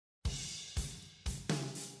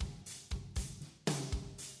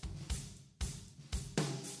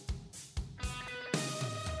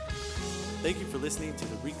Thank you for listening to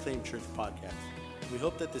the Reclaim Church podcast. We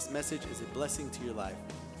hope that this message is a blessing to your life.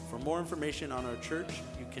 For more information on our church,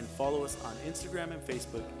 you can follow us on Instagram and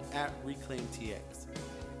Facebook at ReclaimTX.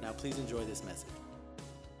 Now please enjoy this message.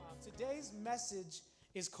 Today's message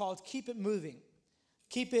is called Keep It Moving.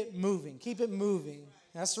 Keep it moving. Keep it moving.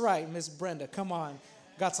 That's right, Miss Brenda. Come on.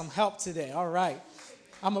 Got some help today. All right.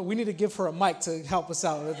 We need to give her a mic to help us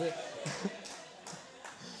out with it.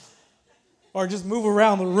 Or just move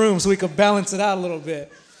around the room so we can balance it out a little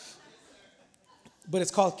bit. But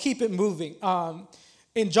it's called Keep It Moving.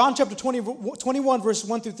 In John chapter 21, verse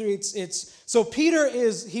 1 through 3, so Peter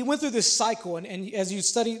he went through this cycle, and as you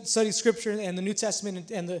study Scripture and the New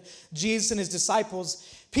Testament and Jesus and his disciples,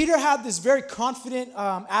 Peter had this very confident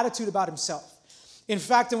attitude about himself. In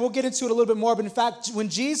fact, and we'll get into it a little bit more, but in fact, when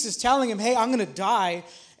Jesus is telling him, hey, I'm going to die,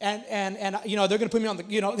 and you know, they're going to put me on the,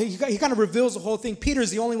 he kind of reveals the whole thing. Peter's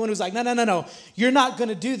the only one who's like, no, you're not going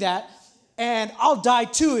to do that, and I'll die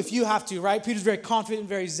too if you have to, right? Peter's very confident and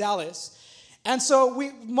very zealous. And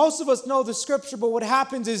so most of us know the scripture, but what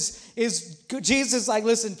happens is Jesus is like,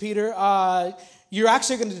 listen, Peter, you're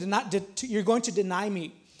actually going to deny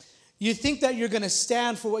me. You think that you're going to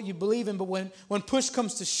stand for what you believe in, but when push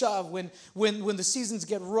comes to shove, when the seasons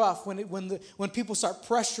get rough, when people start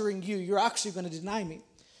pressuring you, you're actually going to deny me.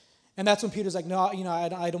 And that's when Peter's like, no,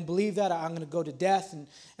 I don't believe that. I'm going to go to death.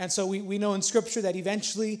 And so we know in Scripture that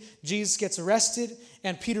eventually Jesus gets arrested,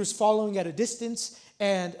 and Peter's following at a distance,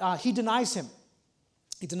 and he denies him.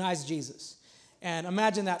 He denies Jesus. And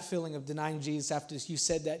imagine that feeling of denying Jesus after you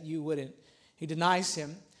said that you wouldn't. He denies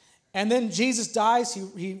him. And then Jesus dies.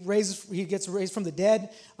 He gets raised from the dead.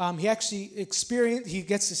 He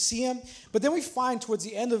gets to see him. But then we find towards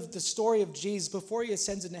the end of the story of Jesus, before he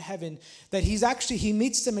ascends into heaven, that he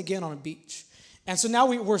meets them again on a beach. And so now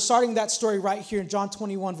we're starting that story right here in John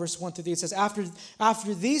 21, verse 1 through 3. It says,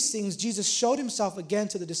 after these things, Jesus showed himself again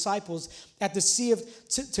to the disciples at the Sea of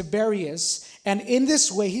Tiberias. And in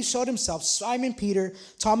this way, he showed himself Simon Peter,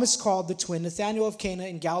 Thomas called the twin, Nathanael of Cana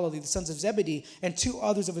in Galilee, the sons of Zebedee, and two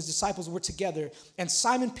others of his disciples were together. And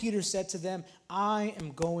Simon Peter said to them, I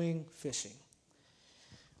am going fishing.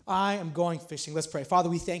 I am going fishing. Let's pray. Father,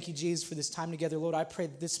 we thank you, Jesus, for this time together. Lord, I pray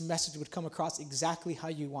that this message would come across exactly how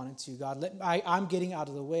you want it to, God. I'm getting out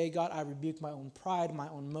of the way, God. I rebuke my own pride, my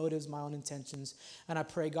own motives, my own intentions. And I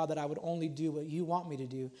pray, God, that I would only do what you want me to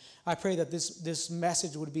do. I pray that this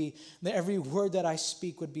message would be, that every word that I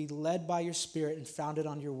speak would be led by your Spirit and founded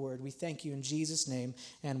on your word. We thank you in Jesus' name.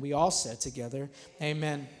 And we all said together,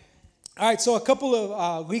 amen. All right, so a couple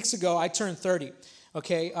of weeks ago, I turned 30,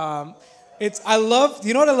 okay?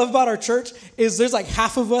 You know what I love about our church is there's like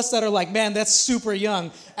half of us that are like, man, that's super young.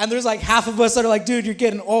 And there's like half of us that are like, dude, you're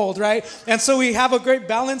getting old, right? And so we have a great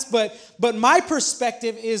balance, but my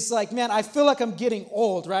perspective is like, man, I feel like I'm getting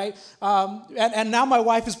old, right? And now my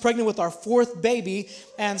wife is pregnant with our fourth baby.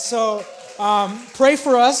 And so pray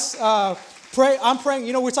for us. I'm praying,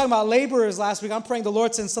 we were talking about laborers last week. I'm praying the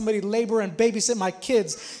Lord send somebody to labor and babysit my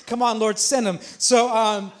kids. Come on, Lord, send them. So,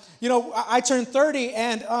 I turned 30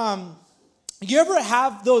 and... you ever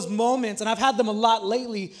have those moments, and I've had them a lot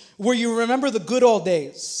lately, where you remember the good old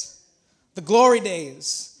days, the glory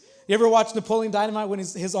days? You ever watch Napoleon Dynamite when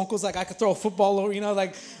his uncle's like, I could throw a football over,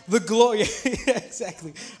 like the glory. Yeah,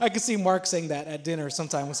 exactly. I could see Mark saying that at dinner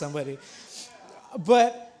sometime with somebody.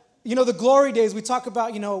 But, the glory days, we talk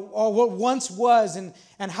about, what once was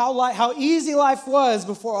and how easy life was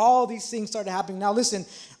before all these things started happening. Now, listen,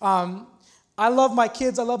 I love my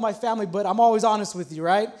kids, I love my family, but I'm always honest with you,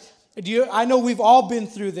 right? I know we've all been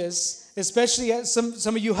through this, especially as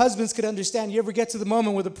some of you husbands could understand. You ever get to the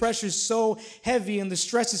moment where the pressure is so heavy and the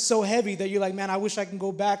stress is so heavy that you're like, man, I wish I can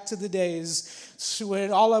go back to the days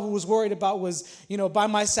when all I was worried about was, buy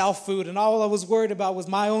myself food, and all I was worried about was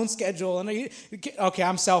my own schedule. And okay,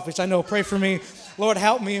 I'm selfish. I know. Pray for me. Lord,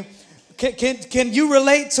 help me. Can you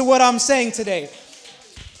relate to what I'm saying today?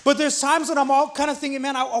 But there's times when I'm all kind of thinking,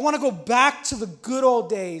 man, I want to go back to the good old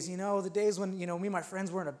days, the days when, me and my friends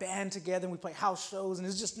were in a band together and we play house shows and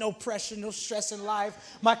there's just no pressure, no stress in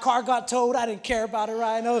life. My car got towed. I didn't care about it,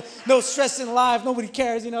 right? No stress in life. Nobody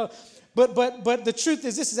cares, But the truth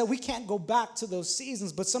is this, is that we can't go back to those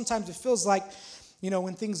seasons. But sometimes it feels like,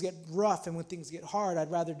 when things get rough and when things get hard, I'd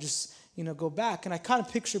rather just, go back. And I kind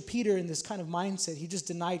of picture Peter in this kind of mindset. He just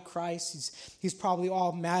denied Christ. He's probably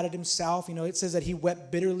all mad at himself. It says that he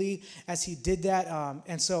wept bitterly as he did that.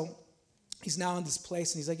 And so he's now in this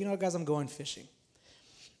place and he's like, guys, I'm going fishing.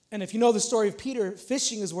 And if you know the story of Peter,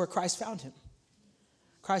 fishing is where Christ found him.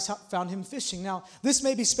 Christ found him fishing. Now, this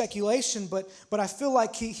may be speculation, but I feel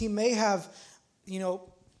like he may have,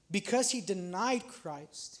 because he denied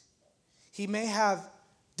Christ, he may have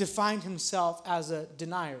defined himself as a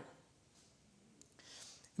denier.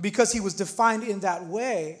 Because he was defined in that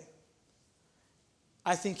way,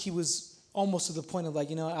 I think he was almost to the point of like,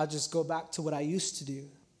 I'll just go back to what I used to do.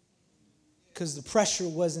 Because the pressure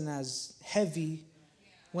wasn't as heavy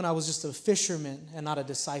when I was just a fisherman and not a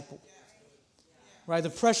disciple. Right? The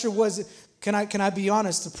pressure was, can I be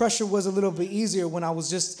honest? The pressure was a little bit easier when I was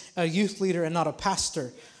just a youth leader and not a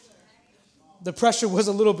pastor. The pressure was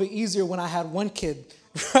a little bit easier when I had one kid,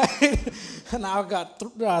 right? And now I've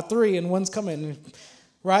got three and one's coming,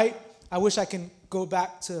 right? I wish I can go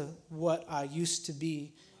back to what I used to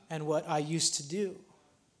be and what I used to do.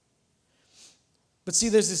 But see,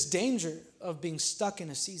 there's this danger of being stuck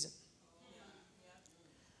in a season.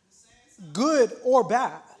 Good or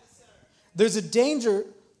bad. There's a danger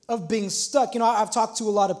of being stuck. I've talked to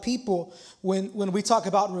a lot of people when we talk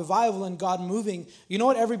about revival and God moving. You know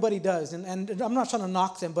what everybody does? And I'm not trying to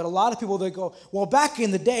knock them, but a lot of people, they go, well, back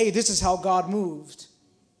in the day, this is how God moved.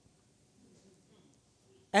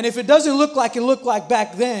 And if it doesn't look like it looked like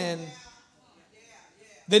back then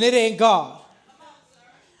it ain't God.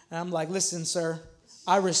 And I'm like, listen, sir,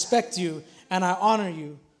 I respect you and I honor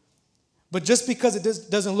you. But just because it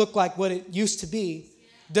doesn't look like what it used to be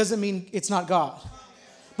doesn't mean it's not God.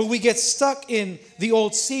 But we get stuck in the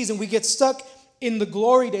old season. We get stuck in the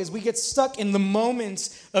glory days. We get stuck in the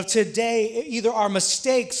moments of today, either our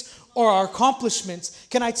mistakes or our accomplishments.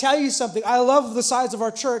 Can I tell you something? I love the size of our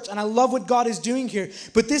church and I love what God is doing here.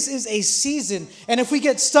 But this is a season. And if we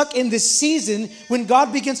get stuck in this season, when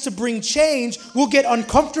God begins to bring change, we'll get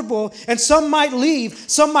uncomfortable. And some might leave.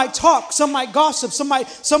 Some might talk. Some might gossip. Some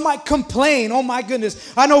might complain. Oh my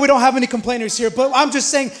goodness. I know we don't have any complainers here, but I'm just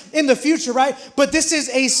saying in the future, right? But this is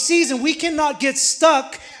a season. We cannot get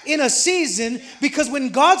stuck in a season, because when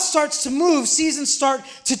God starts to move, seasons start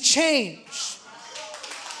to change.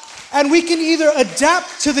 And we can either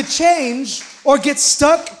adapt to the change or get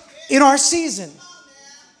stuck in our season.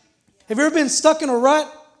 Have you ever been stuck in a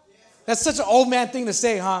rut? That's such an old man thing to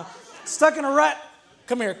say, huh? Stuck in a rut?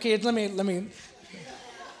 Come here, kids. Let me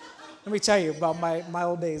tell you about my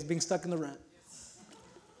old days being stuck in the rut.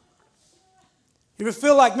 You ever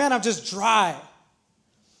feel like, man, I'm just dry?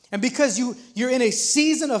 And because you're in a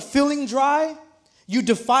season of feeling dry, you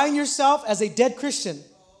define yourself as a dead Christian.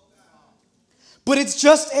 But it's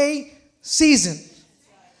just a season.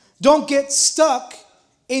 Don't get stuck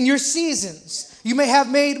in your seasons. You may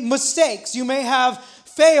have made mistakes. You may have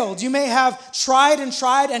failed. You may have tried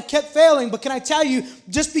and kept failing. But can I tell you,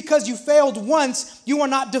 just because you failed once, you are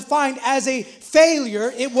not defined as a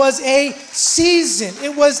failure. It was a season.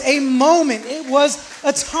 It was a moment. It was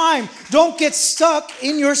a time. Don't get stuck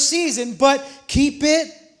in your season, but keep it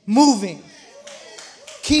moving.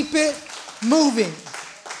 Keep it moving.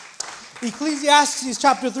 Ecclesiastes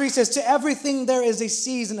chapter 3 says, to everything there is a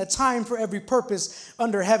season, a time for every purpose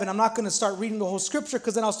under heaven. I'm not going to start reading the whole scripture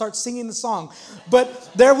because then I'll start singing the song.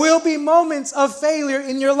 But there will be moments of failure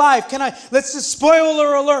in your life. Let's just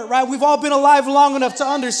spoiler alert, right? We've all been alive long enough to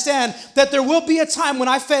understand that there will be a time when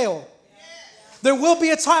I fail. There will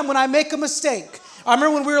be a time when I make a mistake. I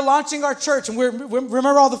remember when we were launching our church and we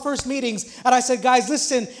remember all the first meetings, and I said, guys,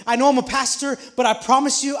 listen, I know I'm a pastor, but I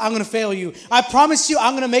promise you I'm going to fail you. I promise you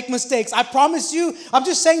I'm going to make mistakes. I promise you, I'm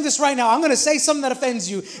just saying this right now, I'm going to say something that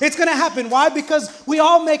offends you. It's going to happen. Why? Because we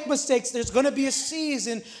all make mistakes. There's going to be a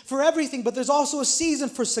season for everything, but there's also a season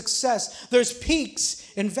for success. There's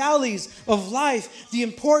peaks and valleys of life. The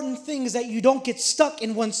important thing is that you don't get stuck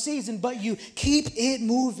in one season, but you keep it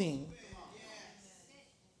moving.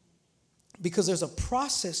 Because there's a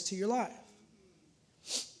process to your life.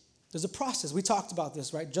 There's a process. We talked about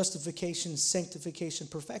this, right? Justification, sanctification,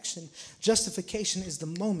 perfection. Justification is the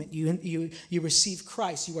moment you receive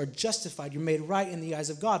Christ. You are justified. You're made right in the eyes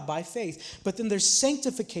of God by faith. But then there's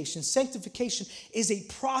sanctification. Sanctification is a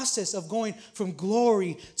process of going from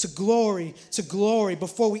glory to glory to glory.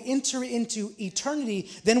 Before we enter into eternity,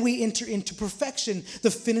 then we enter into perfection,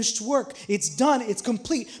 the finished work. It's done. It's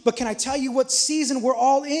complete. But can I tell you what season we're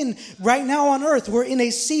all in right now on earth? We're in a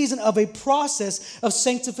season of a process of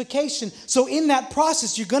sanctification. So in that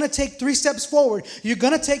process, you're going to take 3 steps forward. You're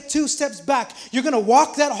going to take 2 steps back. You're going to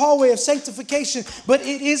walk that hallway of sanctification, but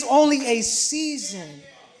it is only a season.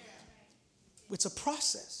 It's a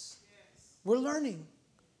process. We're learning.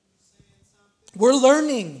 We're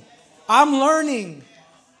learning. I'm learning.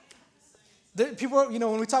 People,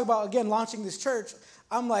 when we talk about, again, launching this church,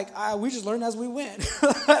 I'm like, we just learned as we went.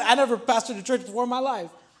 I never pastored a church before in my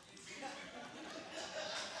life.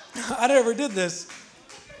 I never did this.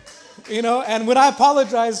 And when I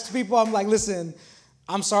apologize to people, I'm like, listen,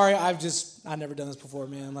 I'm sorry, I've never done this before,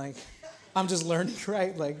 man. Like, I'm just learning,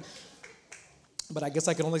 right? Like, But I guess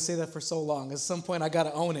I can only say that for so long. At some point, I got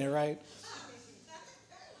to own it, right?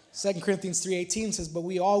 2 Corinthians 3:18 says, but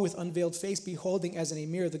we all with unveiled face, beholding as in a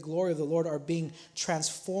mirror the glory of the Lord, are being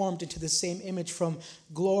transformed into the same image from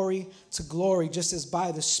glory to glory, just as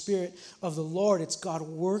by the Spirit of the Lord. It's God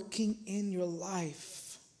working in your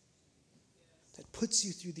life that puts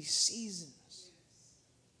you through these seasons.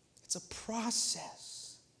 It's a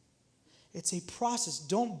process. It's a process.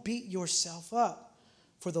 Don't beat yourself up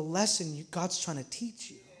for the lesson God's trying to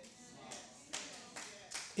teach you.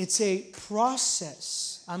 It's a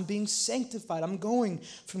process. I'm being sanctified. I'm going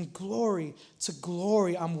from glory to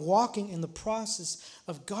glory. I'm walking in the process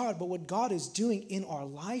of God. But what God is doing in our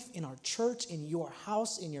life, in our church, in your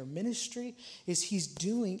house, in your ministry, is He's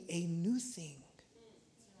doing a new thing.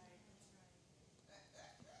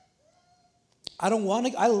 I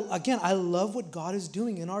love what God is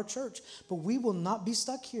doing in our church, but we will not be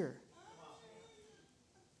stuck here.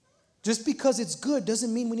 Just because it's good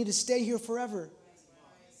doesn't mean we need to stay here forever.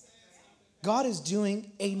 God is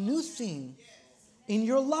doing a new thing in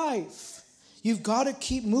your life. You've got to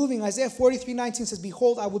keep moving. Isaiah 43:19 says,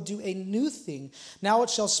 behold, I will do a new thing. Now it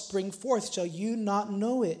shall spring forth. Shall you not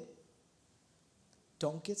know it?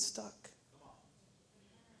 Don't get stuck.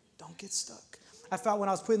 Don't get stuck. I felt when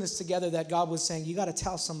I was putting this together that God was saying, you got to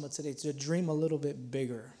tell someone today to dream a little bit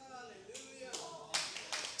bigger.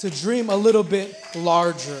 To dream a little bit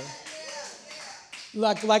larger.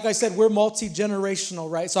 Like I said, we're multi-generational,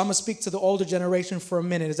 right? So I'm going to speak to the older generation for a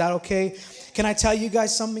minute. Is that okay? Can I tell you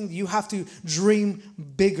guys something? You have to dream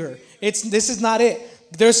bigger. This is not it.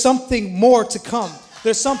 There's something more to come.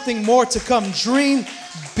 There's something more to come. Dream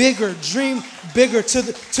bigger. Dream bigger. To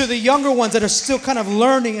the younger ones that are still kind of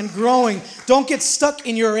learning and growing, don't get stuck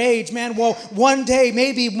in your age, man. Well, one day,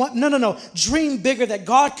 maybe. No. Dream bigger that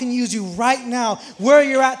God can use you right now, where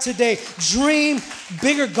you're at today. Dream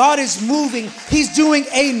bigger. God is moving. He's doing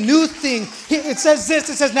a new thing. It says this.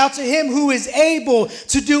 It says, now to Him who is able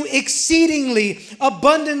to do exceedingly,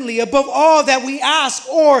 abundantly, above all that we ask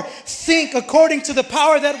or think, according to the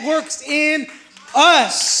power that works in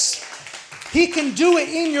us. He can do it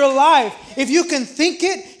in your life. If you can think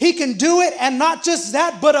it, He can do it. And not just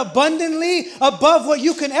that, but abundantly above what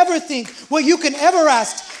you can ever think, what you can ever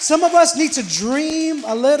ask. Some of us need to dream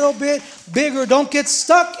a little bit bigger. Don't get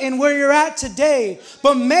stuck in where you're at today.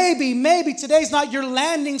 But maybe today's not your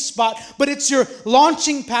landing spot, but it's your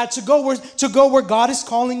launching pad to go where God is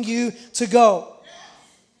calling you to go.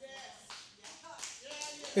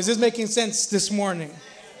 Is this making sense this morning?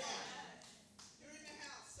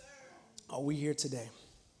 Are we here today?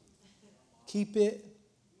 Keep it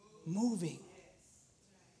moving.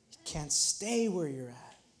 You can't stay where you're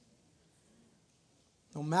at.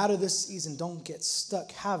 No matter this season, don't get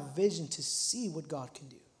stuck. Have vision to see what God can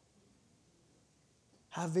do.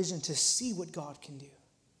 Have vision to see what God can do.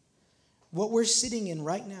 What we're sitting in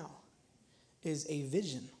right now is a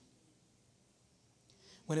vision.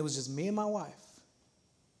 When it was just me and my wife,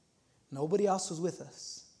 nobody else was with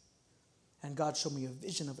us, and God showed me a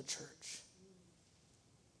vision of a church.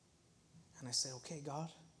 And I said, okay, God,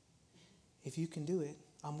 if you can do it,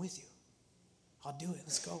 I'm with you. I'll do it.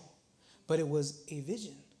 Let's go. But it was a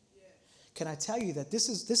vision. Can I tell you that this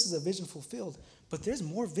is a vision fulfilled, but there's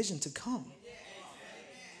more vision to come.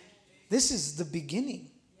 This is the beginning.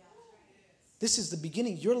 This is the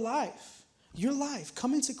beginning. Your life,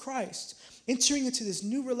 coming to Christ, entering into this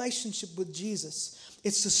new relationship with Jesus.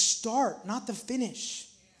 It's the start, not the finish.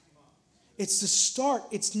 It's the start.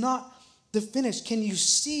 It's not the finish. Can you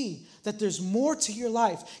see that there's more to your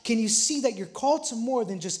life? Can you see that you're called to more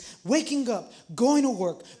than just waking up, going to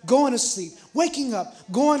work, going to sleep, waking up,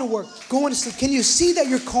 going to work, going to sleep? Can you see that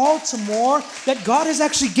you're called to more? That God has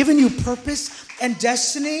actually given you purpose and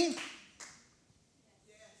destiny?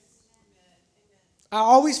 I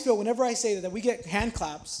always feel whenever I say that we get hand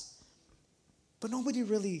claps, but nobody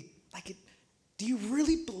really like it. Do you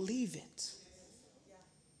really believe it?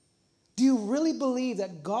 Do you really believe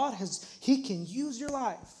that He can use your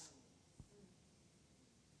life?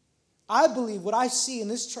 I believe what I see in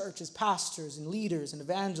this church is pastors and leaders and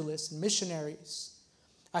evangelists and missionaries.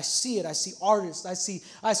 I see it. I see artists. I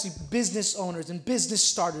see business owners and business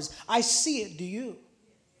starters. I see it. Do you?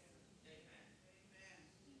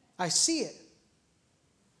 I see it.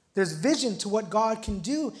 There's vision to what God can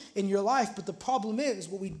do in your life, but the problem is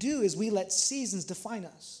what we do is we let seasons define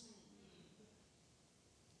us.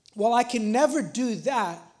 Well, I can never do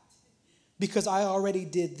that because I already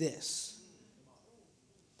did this.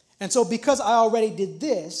 And so because I already did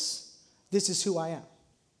this is who I am.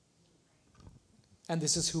 And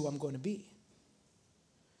this is who I'm going to be.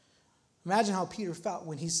 Imagine how Peter felt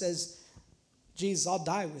when he says, Jesus, I'll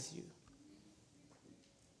die with you.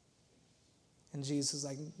 And Jesus is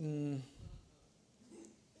like, And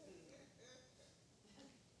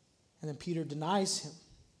then Peter denies him,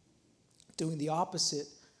 doing the opposite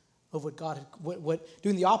of what God had,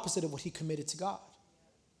 doing the opposite of what he committed to God.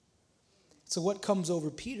 So what comes over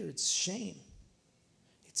Peter? It's shame.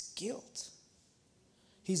 It's guilt.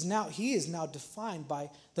 He is now defined by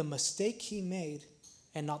the mistake he made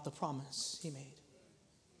and not the promise he made.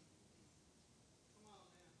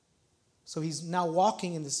 So he's now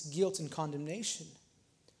walking in this guilt and condemnation.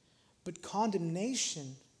 But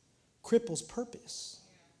condemnation cripples purpose.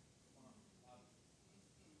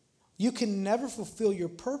 You can never fulfill your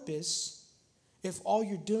purpose if all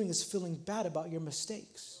you're doing is feeling bad about your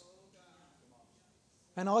mistakes.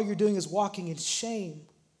 And all you're doing is walking in shame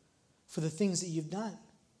for the things that you've done.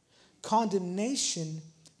 Condemnation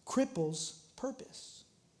cripples purpose.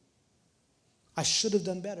 I should have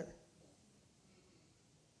done better.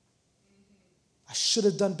 I should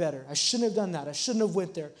have done better. I shouldn't have done that. I shouldn't have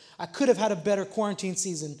went there. I could have had a better quarantine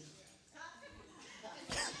season.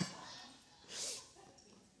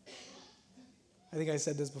 I think I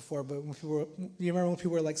said this before, but you remember when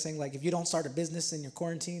people were like saying, like, if you don't start a business in your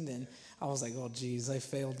quarantine, then I was like, oh, geez, I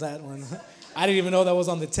failed that one. I didn't even know that was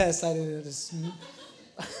on the test. I didn't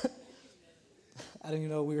even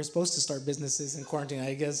know we were supposed to start businesses in quarantine,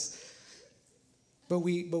 I guess. But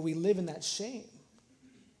we live in that shame.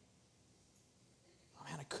 Oh,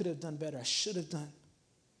 man, I could have done better. I should have done.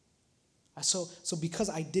 So because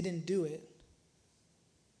I didn't do it,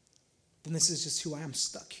 then this is just who I am,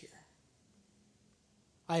 stuck here.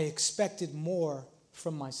 I expected more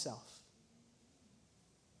from myself.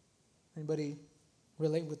 Anybody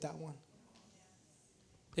relate with that one?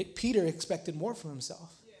 Peter expected more from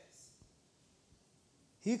himself.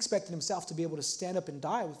 He expected himself to be able to stand up and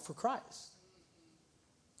die for Christ.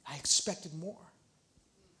 I expected more.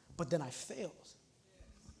 But then I failed.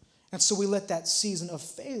 And so we let that season of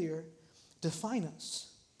failure define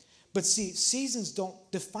us. But see, seasons don't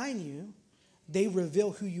define you. They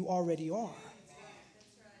reveal who you already are.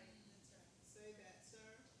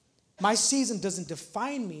 My season doesn't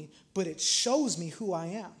define me, but it shows me who I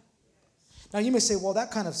am. Now you may say, well, that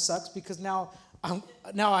kind of sucks because now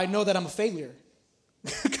I know that I'm a failure.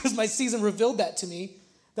 Because my season revealed that to me,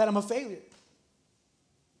 that I'm a failure.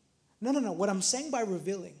 No. What I'm saying by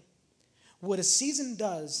revealing, what a season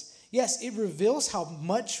does, yes, it reveals how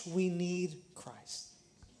much we need Christ.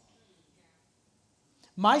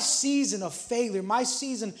 My season of failure, my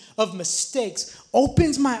season of mistakes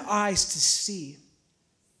opens my eyes to see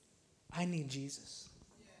I need Jesus.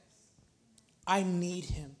 I need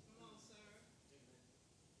him.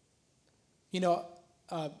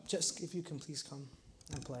 Just if you can please come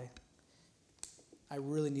and play. I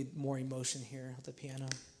really need more emotion here at the piano.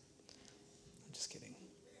 I'm just kidding.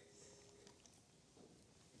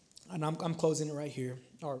 And I'm closing it right here,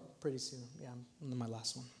 or pretty soon. Yeah, I'm on my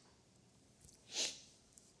last one.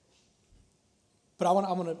 But I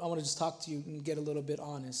want to just talk to you and get a little bit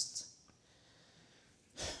honest.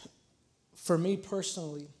 For me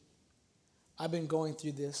personally, I've been going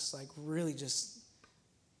through this really just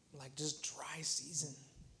dry season.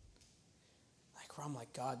 Where I'm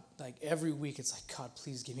like, God, every week it's like, God,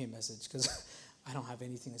 please give me a message because I don't have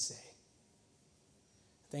anything to say.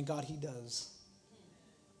 Thank God he does.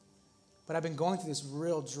 But I've been going through this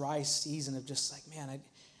real dry season of just man, I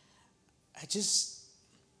just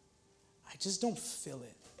don't feel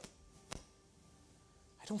it.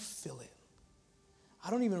 I don't feel it. I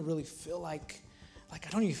don't even really feel like I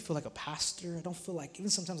don't even feel like a pastor. I don't feel like, even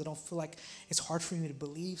sometimes I don't feel like it's hard for me to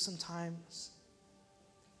believe sometimes.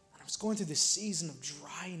 And I was going through this season of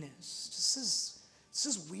dryness. This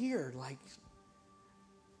is weird.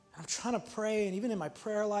 I'm trying to pray, and even in my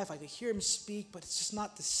prayer life, I could hear him speak, but it's just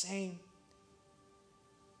not the same.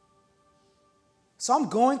 So I'm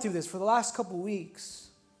going through this for the last couple weeks.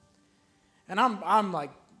 And I'm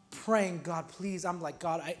praying, God, please. I'm like,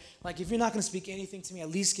 God, if you're not going to speak anything to me, at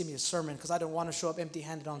least give me a sermon because I don't want to show up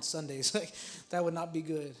empty-handed on Sundays. That would not be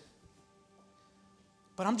good.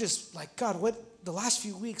 But I'm just God, what the last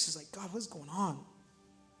few weeks is God, what's going on?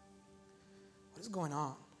 What is going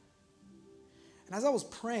on? And as I was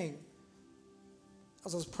praying,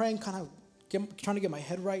 kind of trying to get my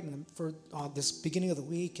head right for this beginning of the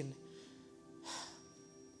week, and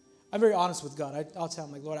I'm very honest with God. I'll tell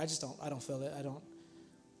him, Lord, I don't feel it.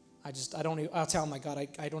 I'll tell him, God,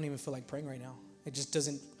 I don't even feel like praying right now. I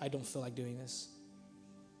don't feel like doing this.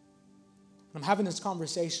 And I'm having this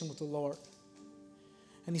conversation with the Lord.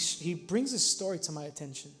 And he brings this story to my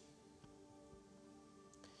attention.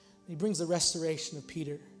 He brings the restoration of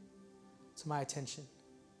Peter to my attention.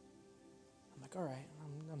 I'm like, all right.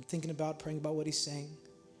 I'm thinking about, praying about what he's saying.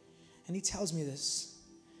 And he tells me this.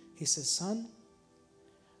 He says, son,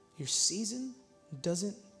 your season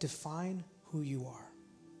doesn't define who you are.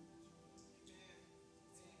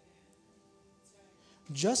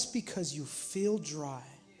 Just because you feel dry,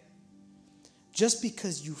 just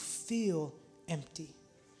because you feel empty,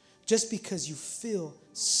 just because you feel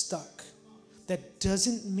stuck, that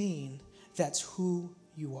doesn't mean that's who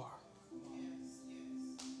you are.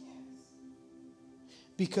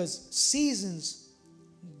 Because seasons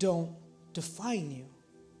don't define you.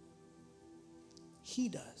 He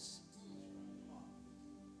does.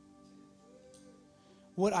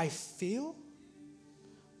 What I feel,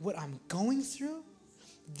 what I'm going through,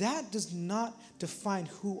 that does not define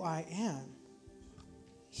who I am.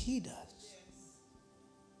 He does.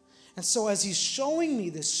 And so as he's showing me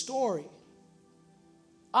this story,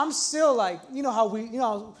 I'm still like, you know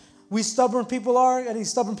how we stubborn people are? Any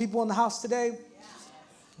stubborn people in the house today?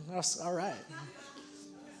 That's all right.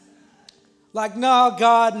 Like, no,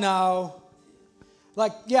 God, no.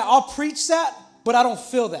 Like, yeah, I'll preach that, but I don't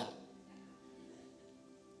feel that.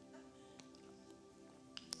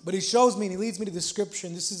 But he shows me and he leads me to the scripture,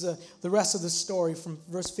 and this is the rest of the story from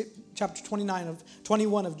chapter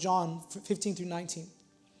 21 of John 15 through 19.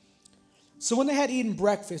 So when they had eaten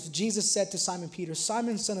breakfast, Jesus said to Simon Peter,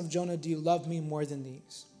 Simon, son of Jonah, do you love me more than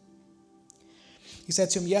these? He said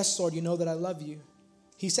to him, yes, Lord, you know that I love you.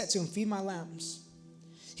 He said to him, feed my lambs.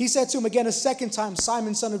 He said to him again a second time,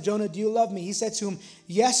 Simon, son of Jonah, do you love me? He said to him,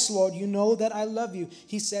 yes, Lord, you know that I love you.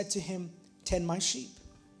 He said to him, tend my sheep.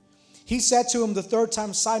 He said to him the third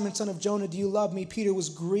time, Simon, son of Jonah, do you love me? Peter was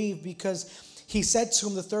grieved because he said to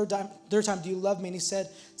him the third time, do you love me? And he said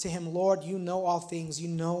to him, Lord, you know all things. You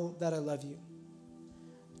know that I love you.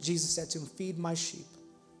 Jesus said to him, feed my sheep.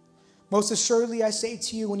 Most assuredly, I say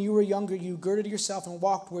to you, when you were younger, you girded yourself and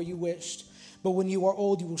walked where you wished. But when you are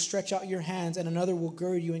old, you will stretch out your hands, and another will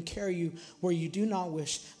gird you and carry you where you do not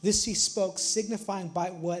wish. This he spoke, signifying by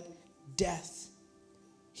what death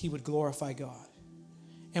he would glorify God.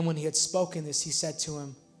 And when he had spoken this, he said to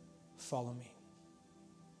him, follow me.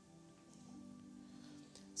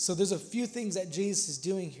 So there's a few things that Jesus is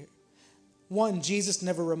doing here. One, Jesus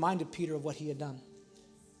never reminded Peter of what he had done.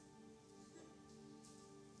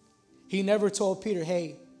 He never told Peter,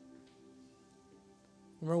 hey,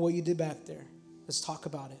 remember what you did back there? Let's talk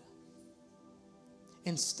about it.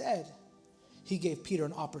 Instead, he gave Peter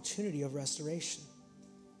an opportunity of restoration.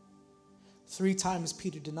 3 times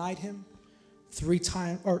Peter denied him. 3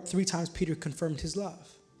 times Peter confirmed his love.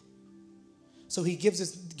 So he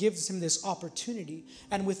gives him this opportunity.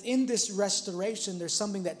 And within this restoration, there's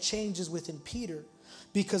something that changes within Peter.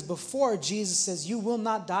 Because before, Jesus says, you will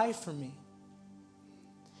not die for me.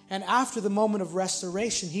 And after the moment of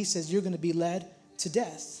restoration, he says, you're going to be led to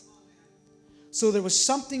death. So there was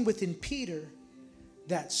something within Peter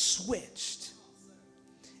that switched.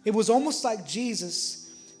 It was almost like Jesus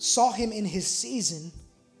saw him in his season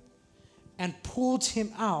and pulled him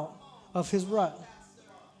out of his rut.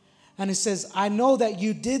 And it says, I know that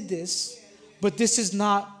you did this, but this is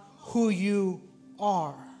not who you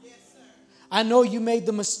are. I know you made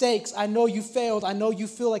the mistakes. I know you failed. I know you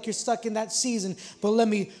feel like you're stuck in that season, but let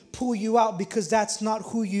me pull you out because that's not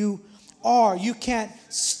who you are. You can't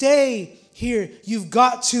stay here. You've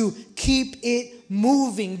got to keep it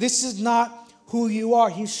moving. This is not who you are.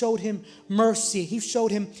 He showed him mercy. He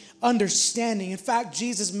showed him understanding. In fact,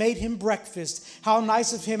 Jesus made him breakfast. How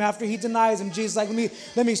nice of him after he denies him. Jesus like,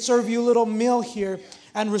 let me serve you a little meal here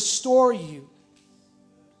and restore you.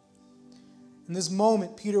 In this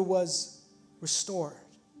moment, Peter was restored.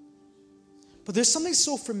 But there's something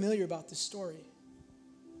so familiar about this story.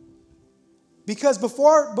 Because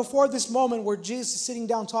before this moment where Jesus is sitting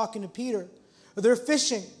down talking to Peter, they're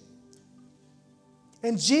fishing.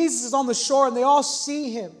 And Jesus is on the shore and they all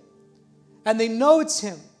see him. And they know it's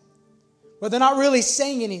him. But they're not really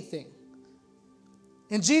saying anything.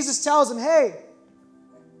 And Jesus tells them, hey,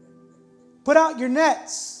 put out your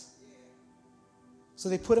nets. So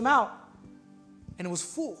they put them out. And it was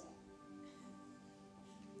full.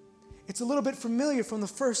 It's a little bit familiar from the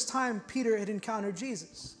first time Peter had encountered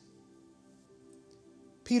Jesus.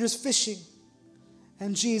 Peter's fishing.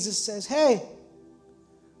 And Jesus says, hey,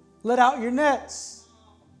 let out your nets.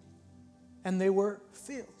 And they were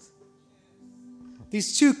filled.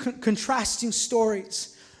 These two contrasting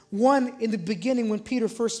stories. One in the beginning when Peter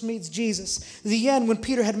first meets Jesus. The end when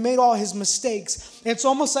Peter had made all his mistakes. And it's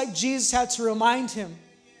almost like Jesus had to remind him.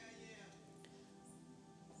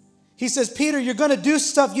 He says, Peter, you're going to do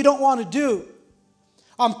stuff you don't want to do.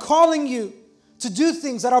 I'm calling you to do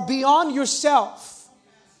things that are beyond yourself.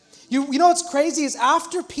 You know what's crazy is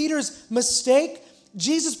after Peter's mistake,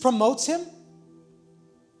 Jesus promotes him.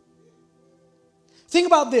 Think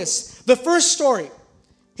about this. The first story,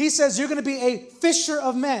 he says you're going to be a fisher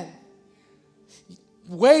of men.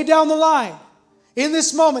 Way down the line, in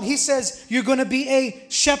this moment, he says you're going to be a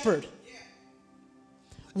shepherd.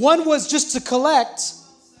 One was just to collect.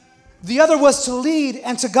 The other was to lead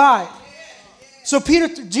and to guide. So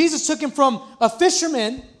Jesus took him from a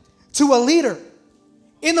fisherman to a leader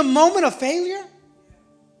in the moment of failure.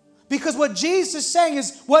 Because what Jesus is saying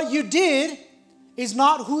is what you did is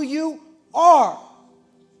not who you are.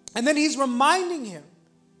 And then he's reminding him.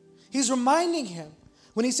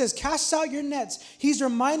 When he says, cast out your nets, he's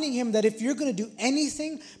reminding him that if you're going to do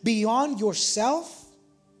anything beyond yourself,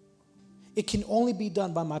 it can only be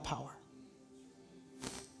done by my power.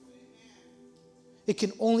 It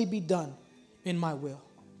can only be done in my will.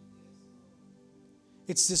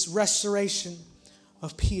 It's this restoration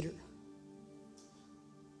of Peter.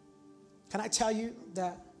 Can I tell you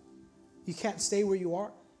that you can't stay where you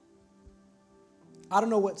are? I don't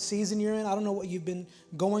know what season you're in. I don't know what you've been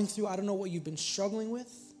going through. I don't know what you've been struggling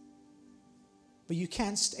with. But you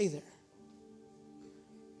can't stay there.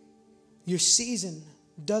 Your season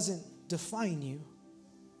doesn't define you.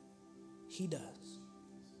 He does.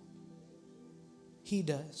 He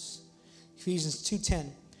does. Ephesians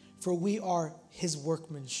 2:10, for we are his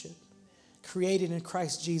workmanship, created in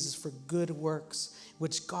Christ Jesus for good works,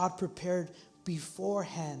 which God prepared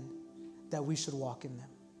beforehand that we should walk in them.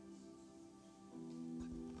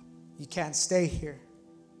 You can't stay here.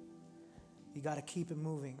 You got to keep it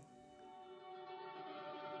moving.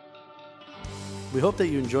 We hope that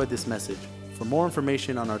you enjoyed this message. For more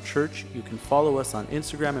information on our church, you can follow us on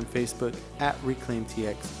Instagram and Facebook at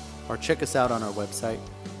ReclaimTX, or check us out on our website,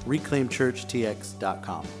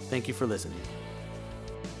 reclaimchurchtx.com. Thank you for listening.